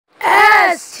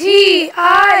Stick.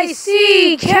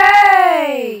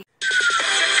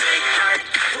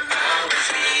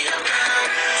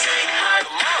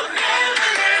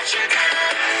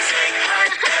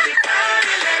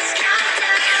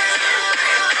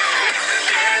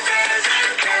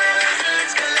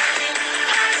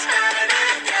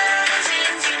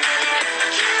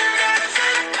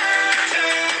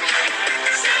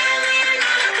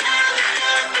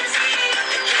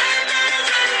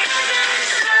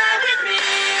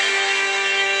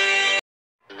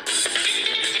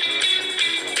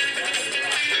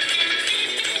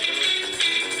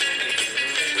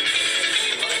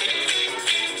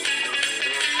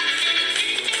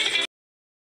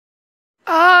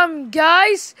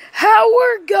 Guys, how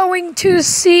we're going to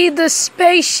see the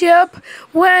spaceship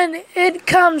when it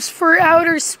comes for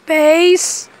outer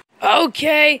space?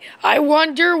 Okay, I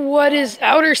wonder what does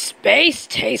outer space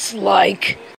taste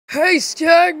like? Hey,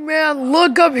 Stickman,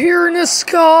 look up here in the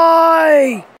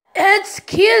sky! It's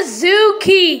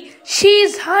Kiazuki!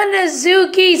 She's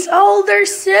Hanazuki's older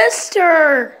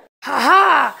sister!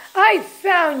 Haha! I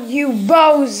found you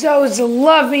bozos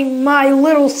loving my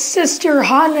little sister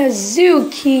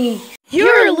Hanazuki!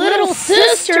 Your little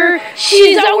sister?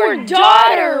 She's our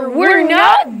daughter! We're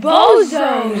not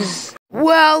bozos!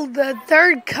 Well, the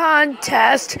third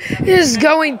contest is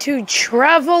going to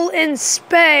travel in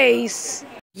space.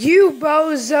 You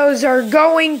bozos are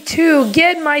going to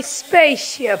get my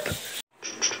spaceship.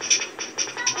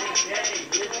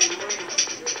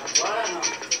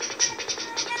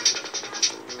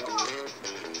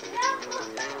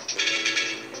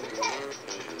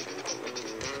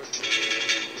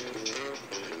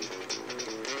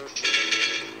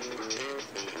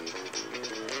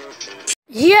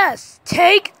 Yes,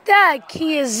 take that,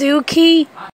 Kiazuki.